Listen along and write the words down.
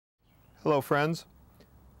Hello, friends.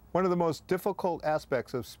 One of the most difficult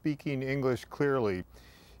aspects of speaking English clearly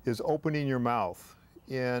is opening your mouth.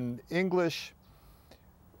 In English,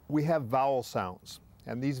 we have vowel sounds,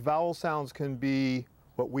 and these vowel sounds can be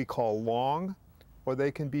what we call long, or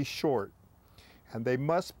they can be short. And they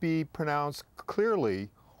must be pronounced clearly,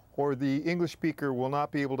 or the English speaker will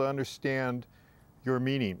not be able to understand your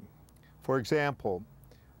meaning. For example,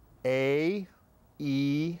 A,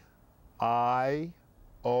 E, I,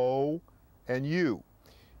 O, and U.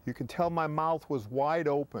 You can tell my mouth was wide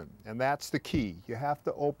open, and that's the key. You have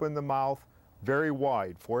to open the mouth very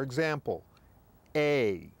wide. For example,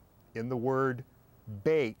 A in the word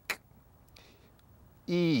bake,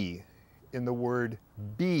 E in the word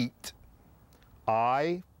beat,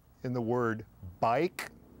 I in the word bike,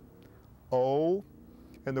 O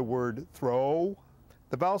in the word throw.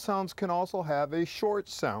 The vowel sounds can also have a short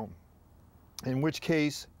sound, in which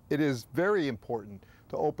case it is very important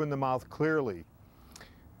to open the mouth clearly.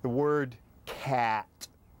 The word cat,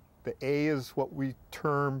 the A is what we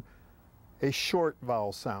term a short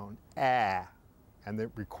vowel sound, ah, and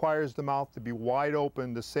it requires the mouth to be wide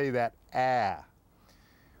open to say that ah.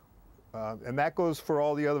 And that goes for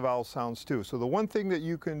all the other vowel sounds too. So the one thing that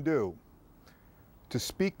you can do to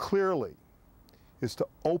speak clearly is to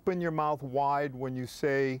open your mouth wide when you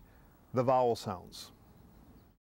say the vowel sounds.